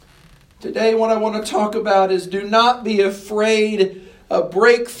Today what I want to talk about is do not be afraid. A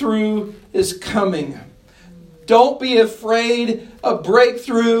breakthrough is coming. Don't be afraid. A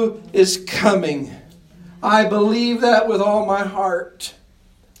breakthrough is coming. I believe that with all my heart.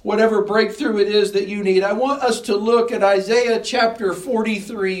 Whatever breakthrough it is that you need. I want us to look at Isaiah chapter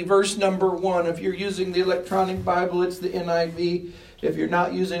 43, verse number 1. If you're using the electronic Bible, it's the NIV. If you're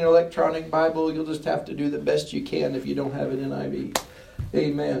not using an electronic Bible, you'll just have to do the best you can if you don't have an NIV.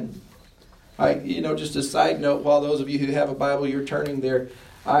 Amen. Just a side note, while those of you who have a Bible, you're turning there.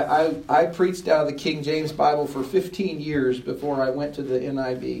 I preached out of the King James Bible for 15 years before I went to the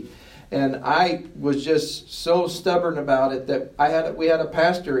NIV. And I was just so stubborn about it that we had a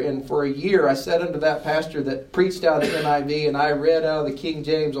pastor, and for a year I sat under that pastor that preached out of the NIV, and I read out of the King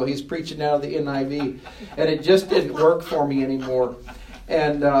James while he's preaching out of the NIV. And it just didn't work for me anymore.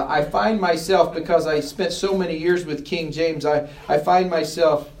 And I find myself, because I spent so many years with King James, I find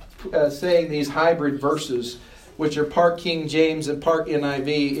myself saying these hybrid verses, which are part King James and part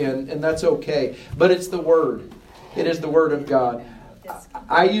NIV, and that's okay. But it's the Word. It is the Word of God.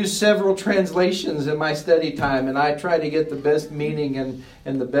 I use several translations in my study time, and I try to get the best meaning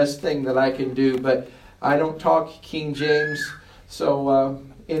and the best thing that I can do. But I don't talk King James, so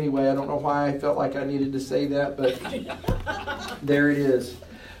anyway, I don't know why I felt like I needed to say that, but there it is.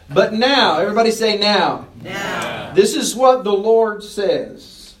 But now, everybody say now. Now. This is what the Lord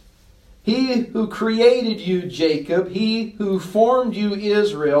says. He who created you, Jacob, he who formed you,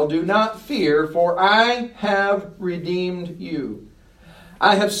 Israel, do not fear, for I have redeemed you.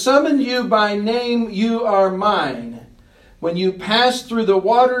 I have summoned you by name, you are mine. When you pass through the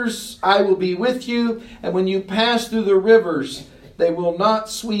waters, I will be with you. And when you pass through the rivers, they will not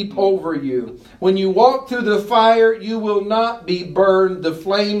sweep over you. When you walk through the fire, you will not be burned. The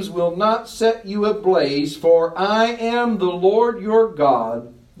flames will not set you ablaze. For I am the Lord your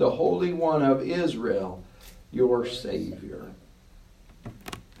God, the Holy One of Israel, your Savior.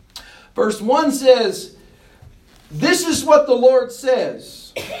 Verse 1 says, this is what the Lord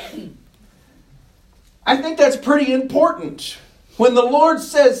says. I think that's pretty important. When the Lord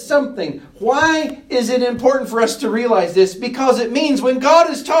says something, why is it important for us to realize this? Because it means when God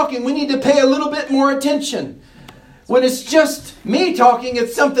is talking, we need to pay a little bit more attention. When it's just me talking,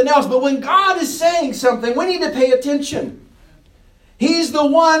 it's something else. But when God is saying something, we need to pay attention. He's the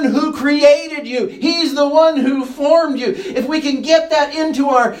one who created you. He's the one who formed you. If we can get that into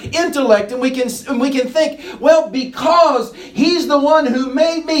our intellect and we can think, well, because He's the one who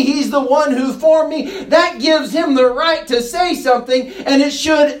made me, He's the one who formed me, that gives Him the right to say something, and it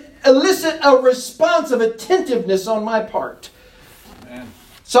should elicit a response of attentiveness on my part. Amen.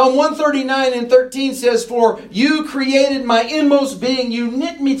 Psalm 139:13 says, for you created my inmost being. You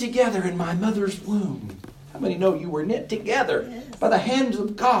knit me together in my mother's womb. How many know you were knit together by the hands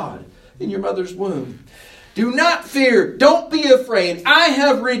of God in your mother's womb? Do not fear. Don't be afraid. I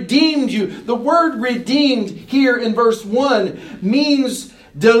have redeemed you. The word redeemed here in verse 1 means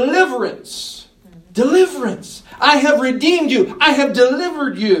deliverance. Deliverance. I have redeemed you. I have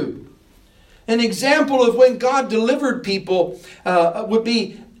delivered you. An example of when God delivered people would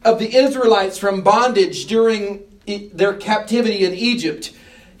be of the Israelites from bondage during their captivity in Egypt.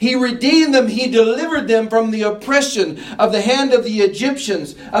 He redeemed them. He delivered them from the oppression of the hand of the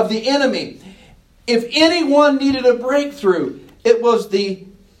Egyptians, of the enemy. If anyone needed a breakthrough, it was the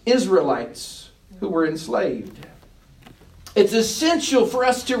Israelites who were enslaved. It's essential for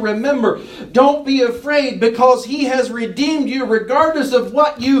us to remember, don't be afraid, because He has redeemed you regardless of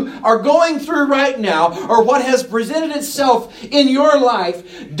what you are going through right now or what has presented itself in your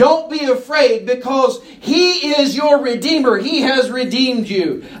life. Don't be afraid, because He is your Redeemer. He has redeemed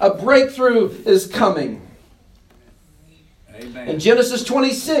you. A breakthrough is coming. Amen. In Genesis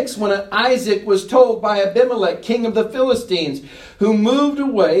 26, when Isaac was told by Abimelech, king of the Philistines, who moved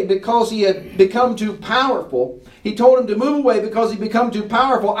away because he had become too powerful, he told him to move away because he'd become too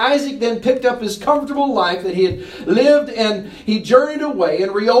powerful. Isaac then picked up his comfortable life that he had lived, and he journeyed away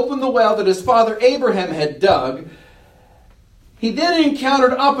and reopened the well that his father Abraham had dug. He then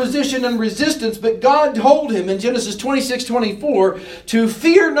encountered opposition and resistance, but God told him in Genesis 26:24 to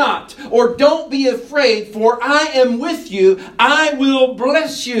fear not, or don't be afraid, for I am with you. I will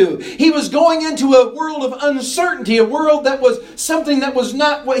bless you. He was going into a world of uncertainty, a world that was something that was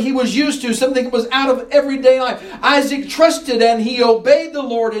not what he was used to, something that was out of everyday life. Isaac trusted and he obeyed the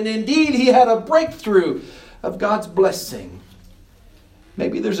Lord, and indeed he had a breakthrough of God's blessing.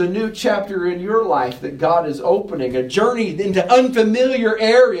 Maybe there's a new chapter in your life that God is opening, a journey into unfamiliar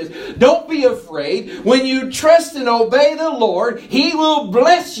areas. Don't be afraid. When you trust and obey the Lord, He will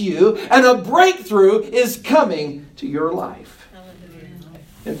bless you, and a breakthrough is coming to your life.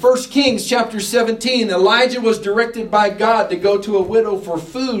 In 1 Kings chapter 17, Elijah was directed by God to go to a widow for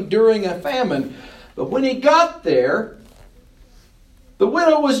food during a famine. But when he got there, the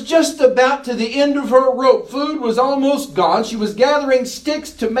widow was just about to the end of her rope. Food was almost gone. She was gathering sticks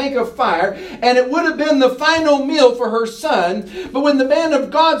to make a fire, and it would have been the final meal for her son. But when the man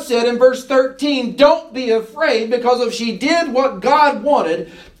of God said in verse 13, "Don't be afraid, because if she did what God wanted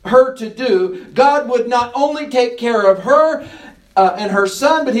her to do, God would not only take care of her and her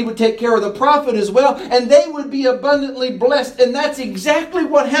son, but he would take care of the prophet as well, and they would be abundantly blessed." And that's exactly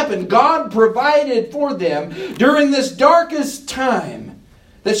what happened. God provided for them during this darkest time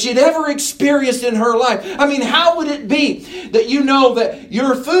that she'd ever experienced in her life. I mean, how would it be that you know that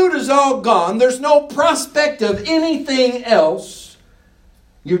your food is all gone, there's no prospect of anything else,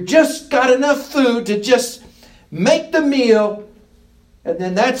 you've just got enough food to just make the meal, and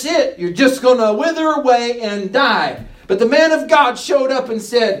then that's it. You're just going to wither away and die. But the man of God showed up and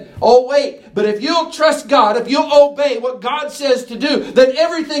said, "Oh wait, but if you'll trust God, if you'll obey what God says to do, then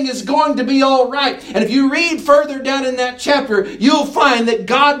everything is going to be all right." And if you read further down in that chapter, you'll find that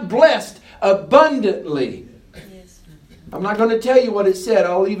God blessed abundantly. Yes. I'm not going to tell you what it said.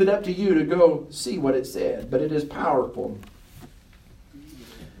 I'll leave it up to you to go see what it said. But it is powerful.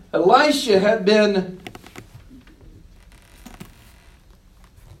 Elisha had been...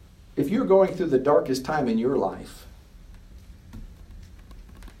 If you're going through the darkest time in your life,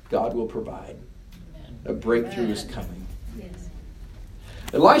 God will provide. A breakthrough is coming. Yes.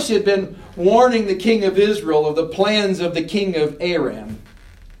 Elisha had been warning the king of Israel of the plans of the king of Aram.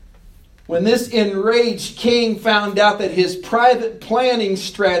 When this enraged king found out that his private planning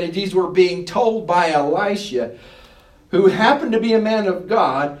strategies were being told by Elisha, who happened to be a man of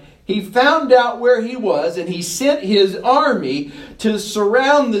God, he found out where he was, and he sent his army to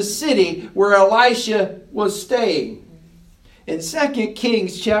surround the city where Elisha was staying. In 2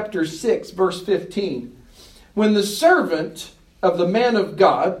 Kings chapter 6, verse 15, when the servant of the man of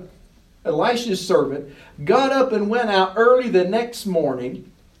God, Elisha's servant, got up and went out early the next morning,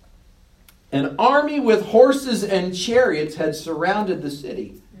 an army with horses and chariots had surrounded the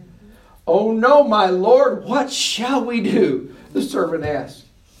city. "Oh no, my lord, what shall we do?" the servant asked.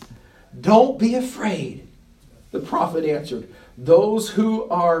 "Don't be afraid," the prophet answered. "Those who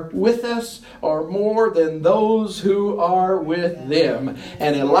are with us are more than those who are with them."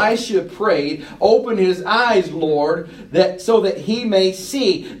 And Elisha prayed, "Open his eyes, Lord, so that he may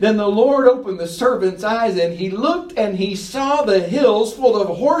see." Then the Lord opened the servant's eyes, and he looked and he saw the hills full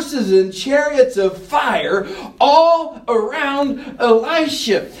of horses and chariots of fire all around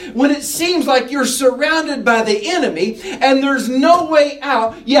Elisha. When it seems like you're surrounded by the enemy and there's no way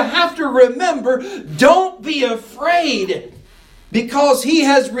out, you have to remember, don't be afraid. Because he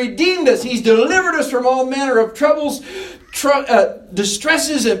has redeemed us. He's delivered us from all manner of troubles,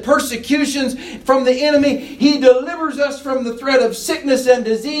 distresses and persecutions from the enemy. He delivers us from the threat of sickness and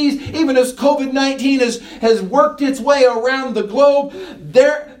disease, even as COVID-19 has worked its way around the globe.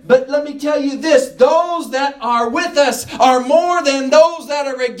 But let me tell you this, those that are with us are more than those that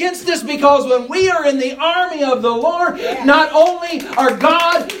are against us, because when we are in the army of the Lord, not only are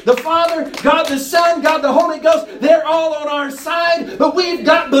God the Father, God the Son, God the Holy Ghost, they're all on our side, but we've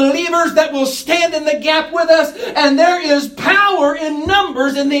got believers that will stand in the gap with us, and there is power in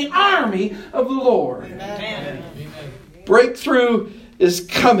numbers in the army of the Lord. Amen. Breakthrough is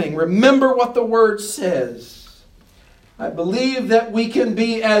coming. Remember what the Word says. I believe that we can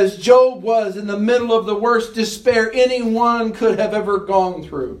be as Job was in the middle of the worst despair anyone could have ever gone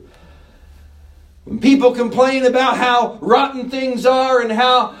through. When people complain about how rotten things are and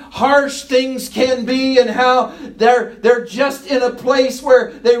how harsh things can be and how they're just in a place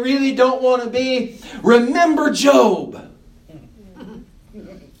where they really don't want to be, remember Job.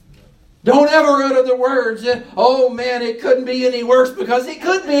 Don't ever utter the words, "Oh man, it couldn't be any worse," because it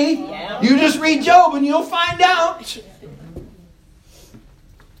could be. Yeah. You just read Job and you'll find out.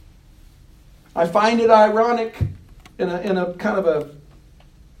 I find it ironic in a kind of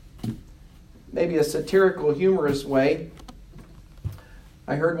a maybe a satirical, humorous way.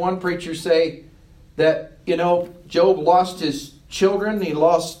 I heard one preacher say that, Job lost his children, he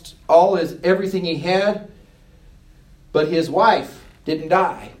lost everything he had, but his wife didn't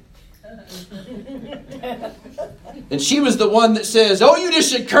die. And she was the one that says, "Oh, you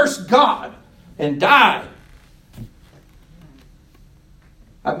just should curse God and die."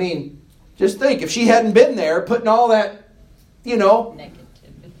 I mean, just think, if she hadn't been there putting all that,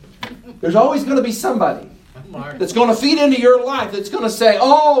 there's always going to be somebody That's going to feed into your life. That's going to say,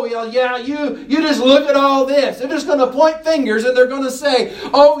 oh, yeah, you just look at all this. They're just going to point fingers and they're going to say,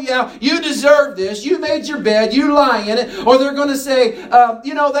 oh, yeah, you deserve this. You made your bed. You lie in it. Or they're going to say,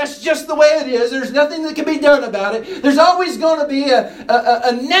 that's just the way it is. There's nothing that can be done about it. There's always going to be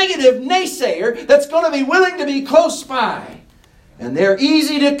a negative naysayer that's going to be willing to be close by. And they're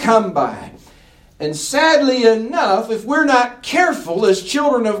easy to come by. And sadly enough, if we're not careful as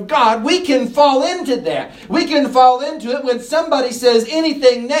children of God, we can fall into that. We can fall into it when somebody says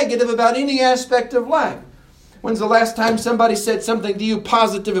anything negative about any aspect of life. When's the last time somebody said something to you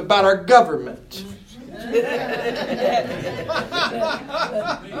positive about our government?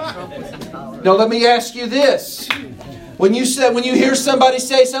 Now let me ask you this. When you hear somebody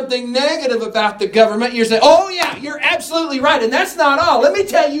say something negative about the government, you say, oh yeah, you're absolutely right. And that's not all. Let me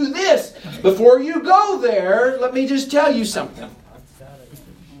tell you this. Before you go there, let me just tell you something.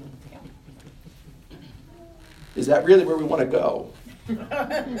 Is that really where we want to go?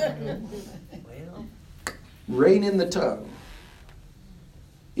 Rein in the tongue.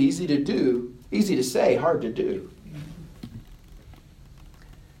 Easy to do, easy to say, hard to do.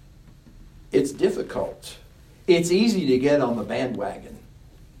 It's difficult. It's easy to get on the bandwagon.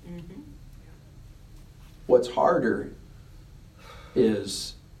 What's harder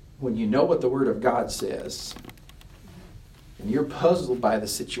is when you know what the Word of God says and you're puzzled by the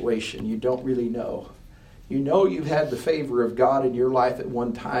situation, you don't really know. You know you've had the favor of God in your life at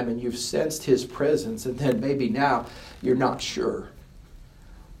one time and you've sensed His presence, and then maybe now you're not sure.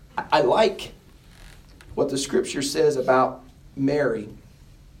 I like what the Scripture says about Mary.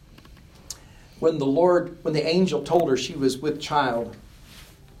 When the angel told her she was with child,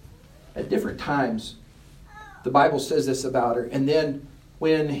 at different times, the Bible says this about her. And then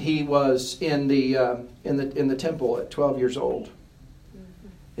when he was in the temple at 12 years old,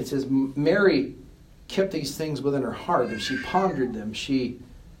 it says Mary kept these things within her heart and she pondered them. She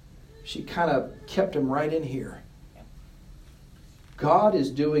kind of kept them right in here. God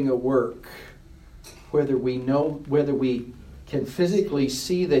is doing a work, whether we can physically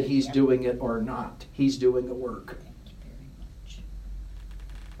see that He's doing it or not. He's doing a work.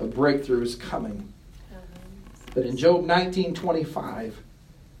 A breakthrough is coming. But in Job 19:25,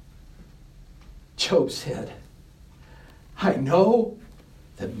 Job said, I know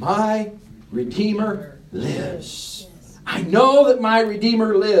that my Redeemer lives. I know that my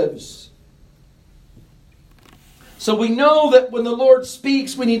Redeemer lives. So we know that when the Lord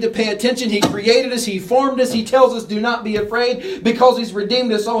speaks, we need to pay attention. He created us. He formed us. He tells us, do not be afraid, because He's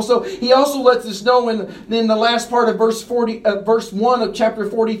redeemed us also. He also lets us know in the last part of verse 1 of chapter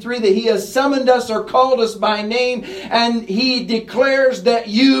 43 that He has summoned us or called us by name, and He declares that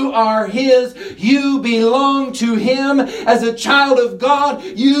you are His. You belong to Him. As a child of God,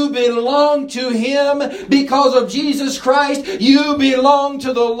 you belong to Him. Because of Jesus Christ, you belong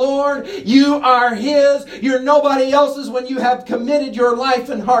to the Lord. You are His. You're nobody else's when you have committed your life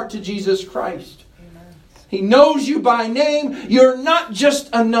and heart to Jesus Christ. Amen. He knows you by name. You're not just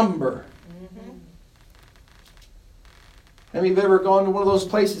a number. Have you ever gone to one of those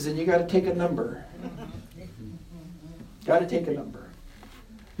places and you got to take a number? Got to take a number.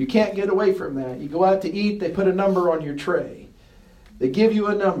 You can't get away from that. You go out to eat, they put a number on your tray. They give you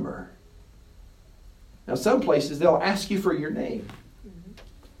a number. Now some places they'll ask you for your name.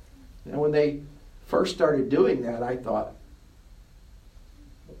 And when they first started doing that, I thought,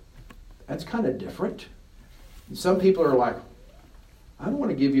 that's kind of different. And some people are like, I don't want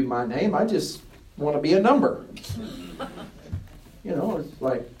to give you my name. I just want to be a number. It's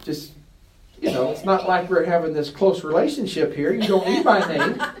like it's not like we're having this close relationship here. You don't need my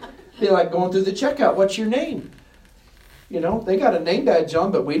name. They're like going through the checkout. What's your name? They got a name badge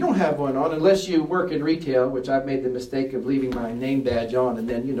on, but we don't have one on unless you work in retail, which I've made the mistake of leaving my name badge on, and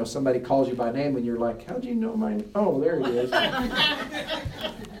then, somebody calls you by name and you're like, how'd you know my name? Oh, there it is.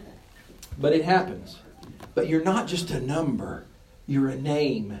 But it happens. But you're not just a number. You're a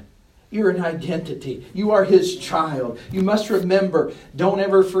name. You're an identity. You are His child. You must remember, don't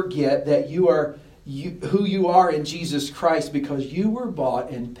ever forget that you are who you are in Jesus Christ, because you were bought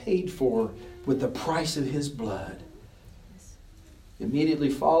and paid for with the price of His blood. Immediately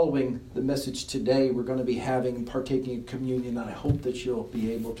following the message today, we're going to be partaking of communion, and I hope that you'll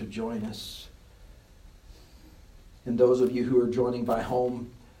be able to join us. And those of you who are joining by home,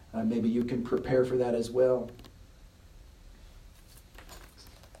 maybe you can prepare for that as well.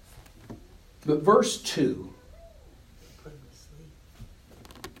 But verse 2.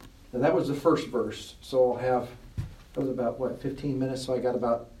 Now that was the first verse. So that was about 15 minutes. So I got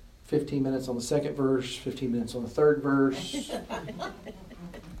about 15 minutes on the second verse, 15 minutes on the third verse.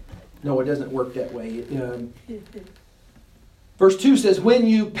 No, it doesn't work that way. Verse 2 says, when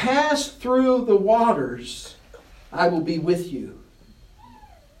you pass through the waters, I will be with you.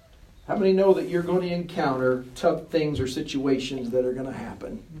 How many know that you're going to encounter tough things or situations that are going to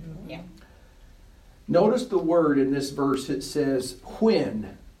happen? Yeah. Notice the word in this verse. It says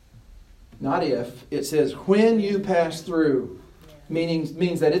when, not if. It says when you pass through.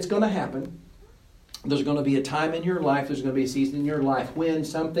 Means that it's going to happen. There's going to be a time in your life, there's going to be a season in your life when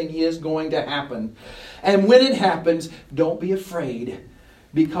something is going to happen. And when it happens, don't be afraid,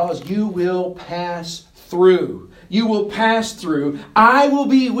 because you will pass through. You will pass through. I will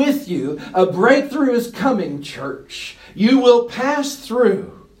be with you. A breakthrough is coming, church. You will pass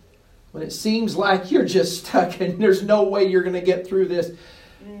through. When it seems like you're just stuck and there's no way you're going to get through this,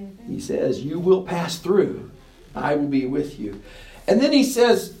 He says, you will pass through. I will be with you. And then he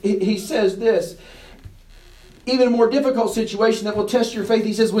says this, even a more difficult situation that will test your faith.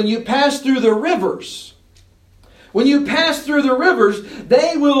 He says, when you pass through the rivers,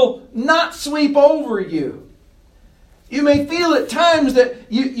 they will not sweep over you. You may feel at times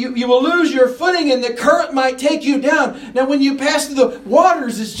that you will lose your footing and the current might take you down. Now when you pass through the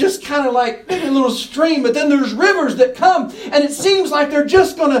waters, it's just kind of like maybe a little stream, but then there's rivers that come and it seems like they're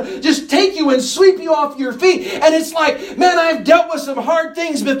just going to just take you and sweep you off your feet. And it's like, man, I've dealt with some hard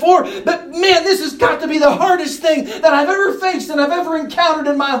things before, but man, this has got to be the hardest thing that I've ever faced and I've ever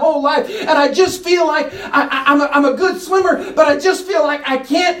encountered in my whole life. And I just feel like I'm a good swimmer, but I just feel like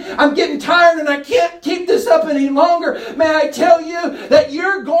I'm getting tired and I can't keep this up any longer. May I tell you that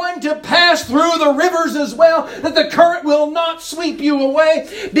you're going to pass through the rivers as well, that the current will not sweep you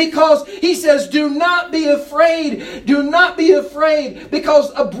away, because he says, do not be afraid. Do not be afraid,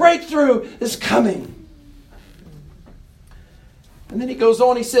 because a breakthrough is coming. And then he goes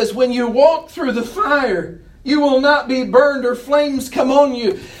on, he says, when you walk through the fire, you will not be burned or flames come upon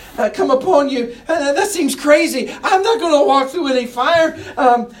you. That seems crazy. I'm not going to walk through any fire.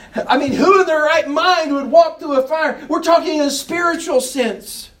 Who in their right mind would walk through a fire? We're talking in a spiritual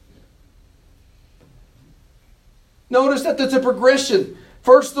sense. Notice that there's a progression.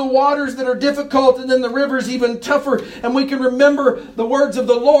 First the waters that are difficult, and then the rivers even tougher. And we can remember the words of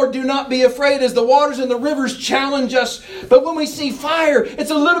the Lord, do not be afraid, as the waters and the rivers challenge us. But when we see fire, it's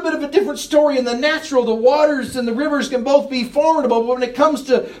a little bit of a different story. In the natural, the waters and the rivers can both be formidable. But when it comes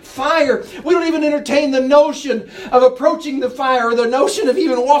to fire, we don't even entertain the notion of approaching the fire or the notion of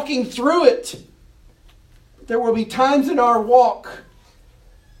even walking through it. There will be times in our walk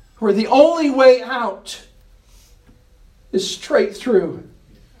where the only way out is straight through.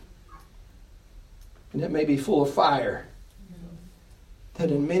 And it may be full of fire that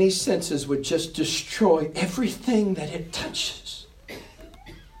in many senses would just destroy everything that it touches.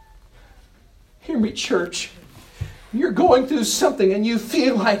 Hear me, church. You're going through something and you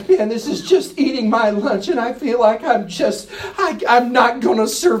feel like, man, this is just eating my lunch, and I feel like I'm not going to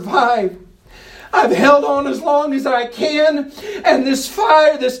survive. I've held on as long as I can, and this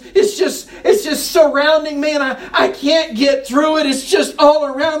fire, it's just surrounding me, and I can't get through it. It's just all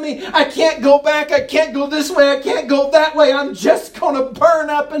around me. I can't go back. I can't go this way. I can't go that way. I'm just going to burn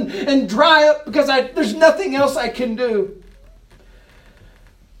up and dry up because there's nothing else I can do.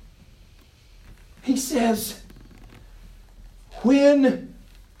 He says, when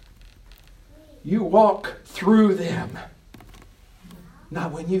you walk through them,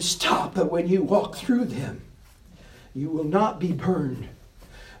 not when you stop, but when you walk through them, you will not be burned.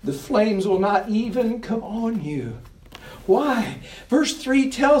 The flames will not even come on you. Why? Verse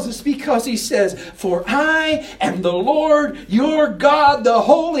 3 tells us, because he says, for I am the Lord your God, the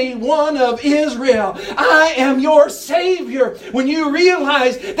Holy One of Israel. I am your Savior. When you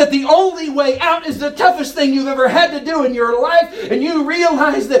realize that the only way out is the toughest thing you've ever had to do in your life, and you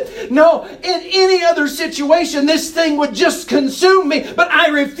realize that, no, in any other situation, this thing would just consume me, but I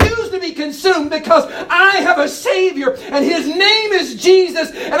refuse to be consumed because I have a Savior, and His name is Jesus,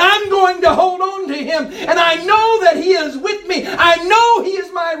 and I'm going to hold on to Him, and I know that He is with me. I know He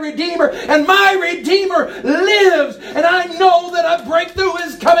is my Redeemer, and my Redeemer lives, and I know that a breakthrough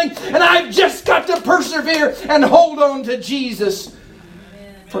is coming, and I've just got to persevere and hold on to Jesus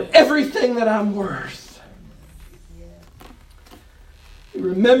for everything that I'm worth. We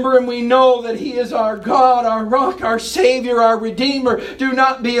remember and we know that He is our God, our rock, our Savior, our Redeemer. Do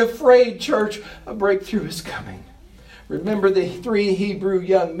not be afraid, church. A breakthrough is coming. Remember the 3 Hebrew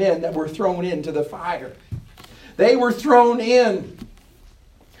young men that were thrown into the fire. They were thrown in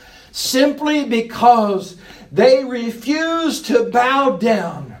simply because they refused to bow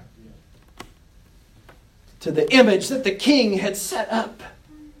down to the image that the king had set up.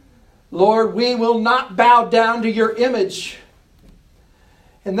 Lord, we will not bow down to your image.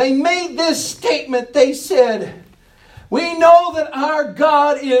 And they made this statement. They said, we know that our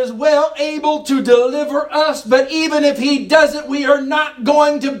God is well able to deliver us, but even if He doesn't, we are not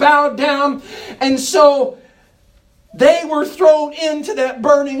going to bow down. And so they were thrown into that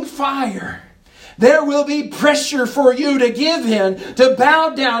burning fire. There will be pressure for you to give in, to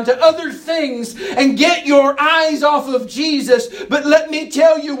bow down to other things and get your eyes off of Jesus. But let me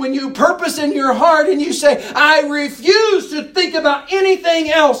tell you, when you purpose in your heart and you say, I refuse to think about anything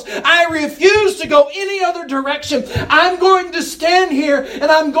else. I refuse to go any other direction. I'm going to stand here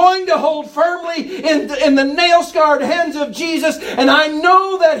and I'm going to hold firmly in the nail-scarred hands of Jesus. And I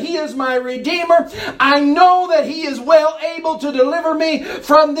know that He is my Redeemer. I know that He is well able to deliver me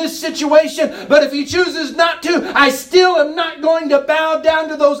from this situation. But if He chooses not to, I still am not going to bow down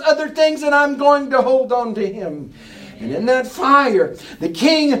to those other things, and I'm going to hold on to Him. And in that fire, the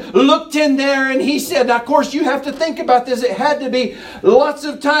king looked in there and he said, now of course you have to think about this. It had to be lots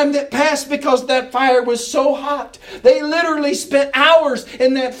of time that passed because that fire was so hot. They literally spent hours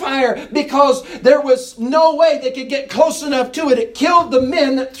in that fire because there was no way they could get close enough to it. It killed the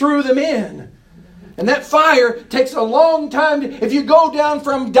men that threw them in. And that fire takes a long time. If you go down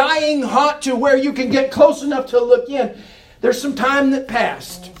from dying hot to where you can get close enough to look in, there's some time that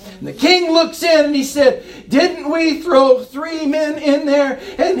passed. And the king looks in and he said, didn't we throw 3 men in there?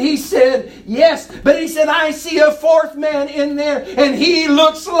 And he said, yes. But he said, I see a 4th man in there and he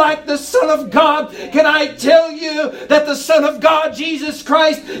looks like the Son of God. Can I tell you that the Son of God, Jesus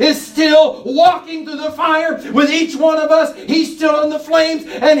Christ, is still walking through the fire with each one of us? He's still in the flames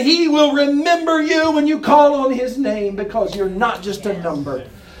and He will remember you when you call on His name, because you're not just a number.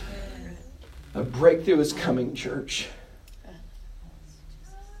 A breakthrough is coming, church.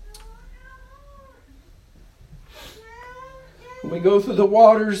 When we go through the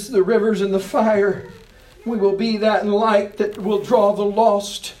waters, the rivers, and the fire, we will be that light that will draw the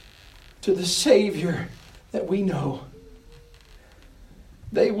lost to the Savior that we know.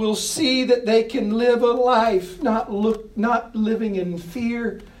 They will see that they can live a life not living in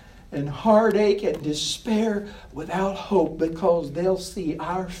fear and heartache and despair without hope, because they'll see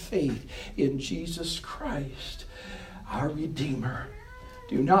our faith in Jesus Christ, our Redeemer.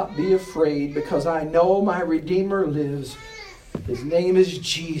 Do not be afraid, because I know my Redeemer lives. His name is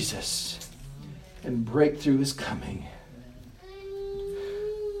Jesus, and breakthrough is coming.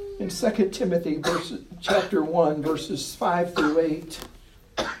 In 2 Timothy chapter 1, verses 5 through 8,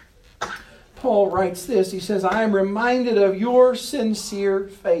 Paul writes this. He says, I am reminded of your sincere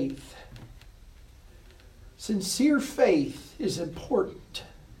faith. Sincere faith is important.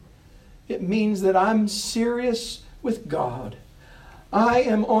 It means that I'm serious with God. I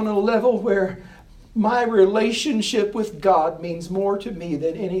am on a level where my relationship with God means more to me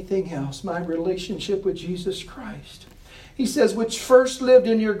than anything else. My relationship with Jesus Christ. He says, which first lived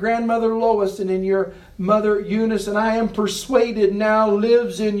in your grandmother Lois and in your mother Eunice, and I am persuaded now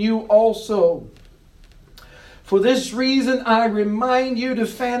lives in you also. For this reason I remind you to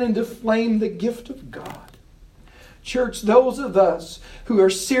fan into flame the gift of God. Church, those of us who are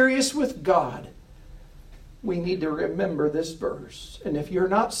serious with God, we need to remember this verse. And if you're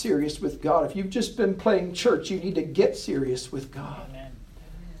not serious with God, if you've just been playing church, you need to get serious with God. Amen.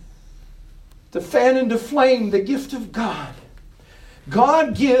 To fan into flame the gift of God.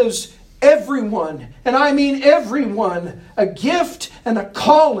 God gives everyone, and I mean everyone, a gift and a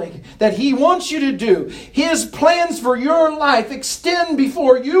calling that He wants you to do. His plans for your life extend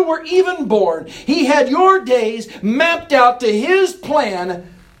before you were even born. He had your days mapped out to His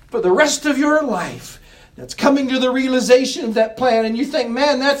plan for the rest of your life. That's coming to the realization of that plan. And you think,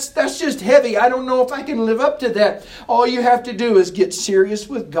 man, that's just heavy. I don't know if I can live up to that. All you have to do is get serious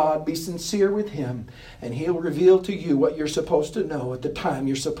with God. Be sincere with Him. And He'll reveal to you what you're supposed to know at the time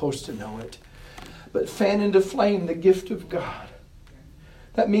you're supposed to know it. But fan into flame the gift of God.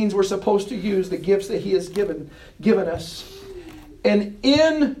 That means we're supposed to use the gifts that He has given us. And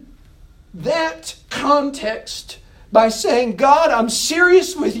in that context, by saying, God, I'm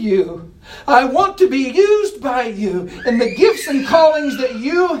serious with you. I want to be used by you and the gifts and callings that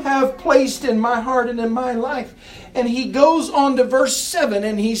you have placed in my heart and in my life. And he goes on to verse 7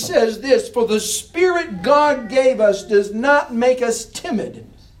 and he says this, for the Spirit God gave us does not make us timid.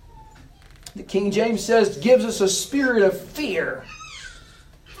 The King James says, gives us a spirit of fear,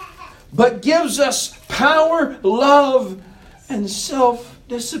 but gives us power, love, and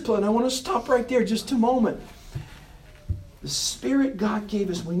self-discipline. I want to stop right there just a moment. The Spirit God gave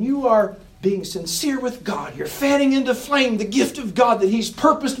us, when you are being sincere with God, you're fanning into flame the gift of God that He's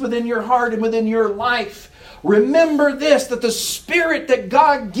purposed within your heart and within your life. remember this, that the Spirit that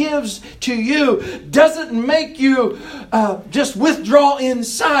God gives to you doesn't make you just withdraw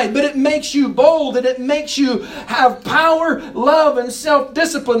inside, but it makes you bold and it makes you have power, love, and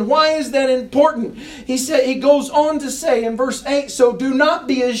self-discipline. Why is that important? He goes on to say in verse 8, so do not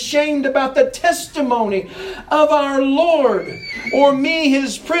be ashamed about the testimony of our Lord, or me,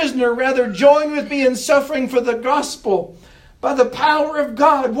 his prisoner. Rather, join with me in suffering for the gospel by the power of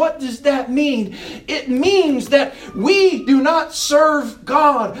God. What does that mean? It means that we do not serve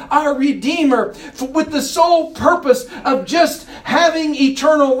God, our Redeemer, with the sole purpose of just having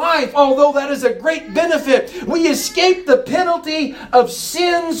eternal life, although that is a great benefit. We escape the penalty of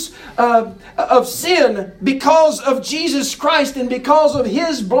sin because of Jesus Christ and because of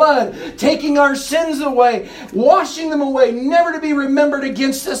His blood, taking our sins away, washing them away, never to be remembered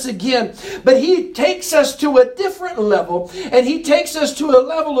against us again. But He takes us to a different level, and He takes us to a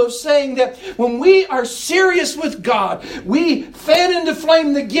level of saying that when we are serious with God, we fan into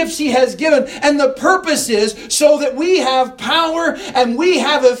flame the gifts He has given, and the purpose is so that we have power and we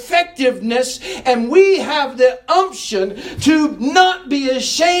have effectiveness and we have the unction to not be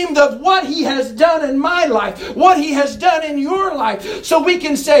ashamed of what He has done in my life, what He has done in your life. So we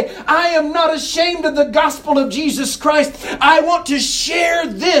can say, I am not ashamed of the gospel of Jesus Christ. I want to share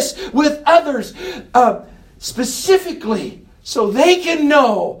this with others, specifically so they can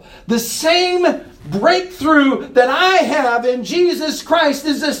know the same breakthrough that I have in Jesus Christ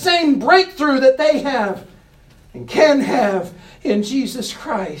is the same breakthrough that they have and can have in Jesus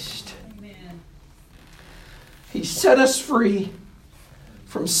Christ. Amen. He set us free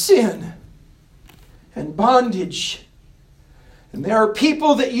from sin and bondage. And there are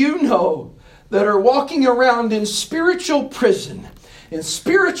people that you know that are walking around in spiritual prison, in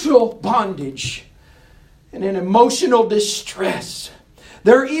spiritual bondage, and in emotional distress.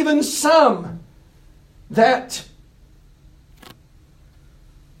 There are even some that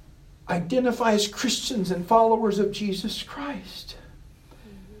identify as Christians and followers of Jesus Christ.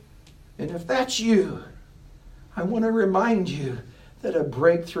 And if that's you, I want to remind you that a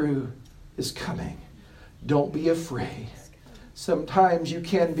breakthrough is coming. Don't be afraid. Sometimes you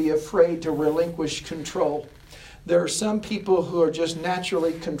can be afraid to relinquish control. There are some people who are just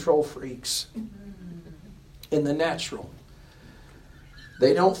naturally control freaks. In the natural.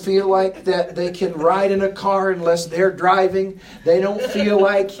 They don't feel like that they can ride in a car unless they're driving. They don't feel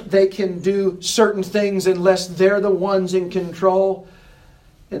like they can do certain things unless they're the ones in control.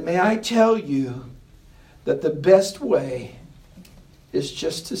 And may I tell you that the best way is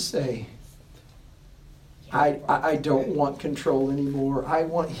just to say, I don't want control anymore. I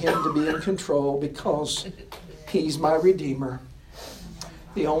want Him to be in control because He's my Redeemer.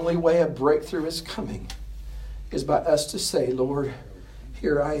 The only way a breakthrough is coming is by us to say, Lord,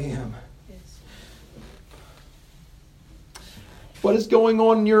 here I am. What is going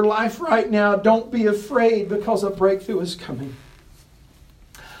on in your life right now? Don't be afraid because a breakthrough is coming.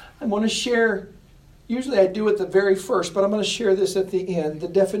 I want to share, usually I do it the very first, but I'm going to share this at the end, the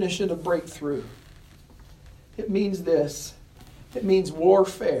definition of breakthrough. It means this. It means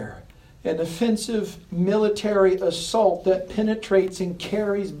warfare. An offensive military assault that penetrates and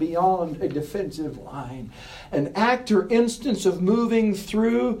carries beyond a defensive line. An act or instance of moving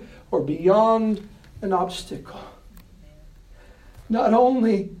through or beyond an obstacle. Not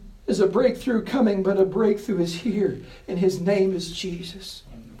only is a breakthrough coming, but a breakthrough is here, and His name is Jesus.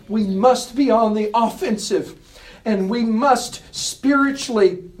 We must be on the offensive. And we must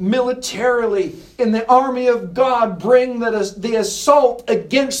spiritually, militarily, in the army of God, bring the assault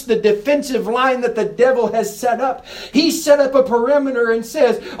against the defensive line that the devil has set up. He set up a perimeter and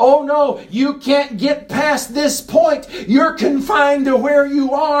says, oh no, you can't get past this point. You're confined to where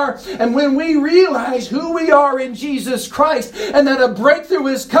you are. And when we realize who we are in Jesus Christ and that a breakthrough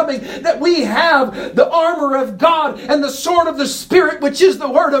is coming, that we have the armor of God and the sword of the Spirit, which is the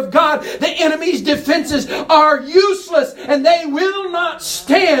Word of God, the enemy's defenses are useless and they will not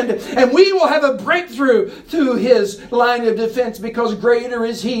stand, and we will have a breakthrough through His line of defense, because greater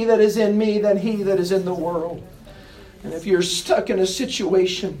is He that is in me than he that is in the world. And if you're stuck in a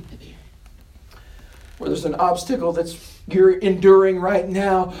situation where there's an obstacle that's you're enduring right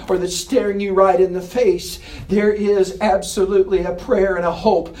now, or that's staring you right in the face, there is absolutely a prayer and a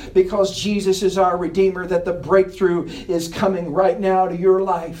hope, because Jesus is our Redeemer, that the breakthrough is coming right now to your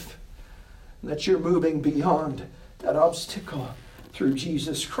life, and that you're moving beyond that obstacle through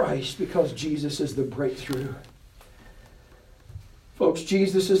Jesus Christ, because Jesus is the breakthrough. Folks,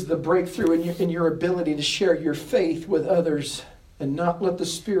 Jesus is the breakthrough in your ability to share your faith with others and not let the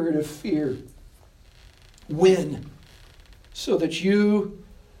spirit of fear win, so that you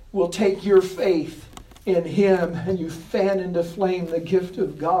will take your faith in Him and you fan into flame the gift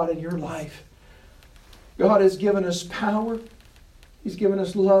of God in your life. God has given us power. He's given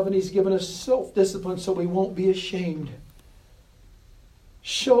us love, and He's given us self-discipline so we won't be ashamed.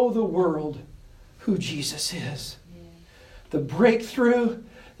 Show the world who Jesus is. The breakthrough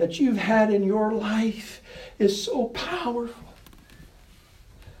that you've had in your life is so powerful.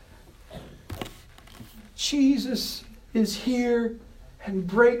 Jesus is here and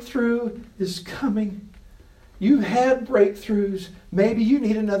breakthrough is coming. You've had breakthroughs. Maybe you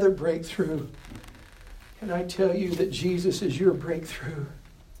need another breakthrough. Can I tell you that Jesus is your breakthrough?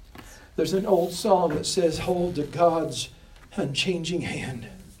 There's an old song that says, hold to God's unchanging hand.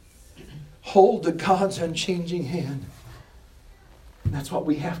 Hold to God's unchanging hand. And that's what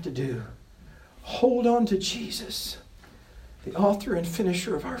we have to do. Hold on to Jesus, the author and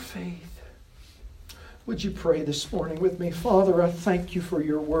finisher of our faith. Would you pray this morning with me? Father, I thank you for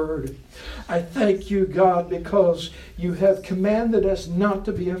your word. I thank you, God, because you have commanded us not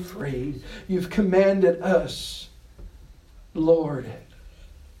to be afraid. You've commanded us, Lord,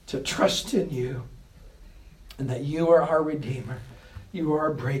 to trust in you and that you are our Redeemer. You are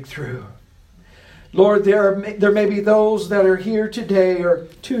our breakthrough. Lord, there may be those that are here today or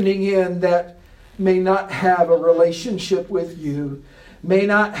tuning in that may not have a relationship with you, may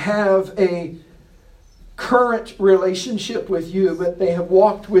not have a current relationship with you, but they have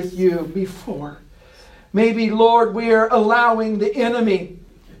walked with you before. Maybe, Lord, we are allowing the enemy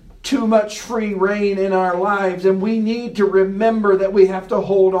too much free reign in our lives, and we need to remember that we have to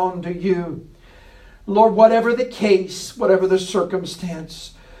hold on to you. Lord, whatever the case, whatever the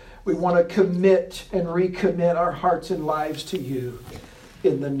circumstance, we want to commit and recommit our hearts and lives to you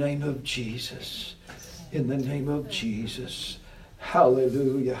in the name of Jesus. In the name of Jesus.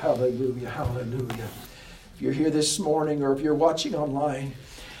 Hallelujah, hallelujah, hallelujah. If you're here this morning or if you're watching online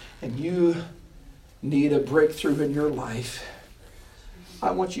and you need a breakthrough in your life,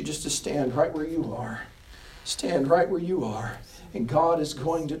 I want you just to stand right where you are. Stand right where you are. And God is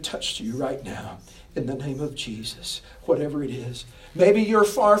going to touch you right now in the name of Jesus, whatever it is. Maybe you're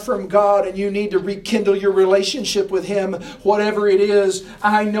far from God and you need to rekindle your relationship with Him. Whatever it is,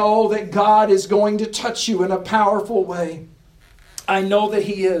 I know that God is going to touch you in a powerful way. I know that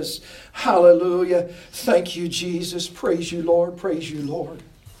He is. Hallelujah. Thank you, Jesus. Praise you, Lord. Praise you, Lord.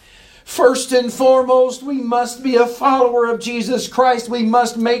 First and foremost, we must be a follower of Jesus Christ. We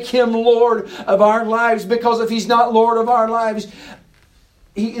must make Him Lord of our lives, because if He's not Lord of our lives,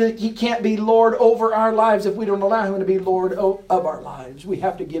 He can't be Lord over our lives if we don't allow Him to be Lord of our lives. We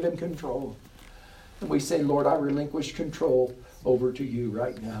have to give Him control. And we say, Lord, I relinquish control over to you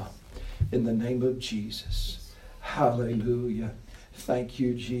right now in the name of Jesus. Hallelujah. Thank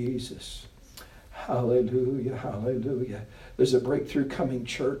you, Jesus. Hallelujah, hallelujah. There's a breakthrough coming,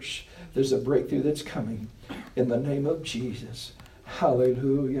 church. There's a breakthrough that's coming in the name of Jesus.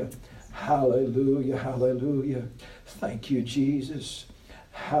 Hallelujah, hallelujah, hallelujah. Thank you, Jesus.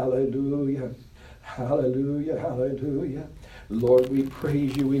 Hallelujah, hallelujah, hallelujah. Lord, we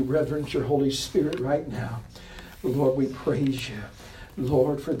praise you. We reverence your Holy Spirit right now. Lord, we praise you.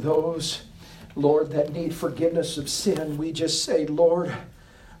 Lord, for those, Lord, that need forgiveness of sin, we just say, Lord,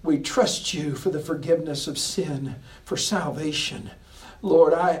 we trust you for the forgiveness of sin, for salvation.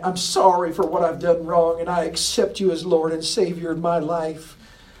 Lord, I'm sorry for what I've done wrong, and I accept you as Lord and Savior in my life.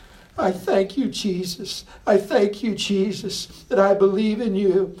 I thank you, Jesus. I thank you, Jesus, that I believe in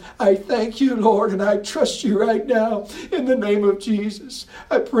you. I thank you, Lord, and I trust you right now in the name of Jesus.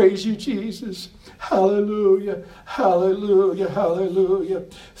 I praise you, Jesus. Hallelujah, hallelujah, hallelujah.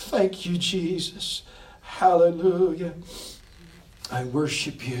 Thank you, Jesus. Hallelujah. I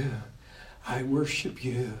worship you. I worship you.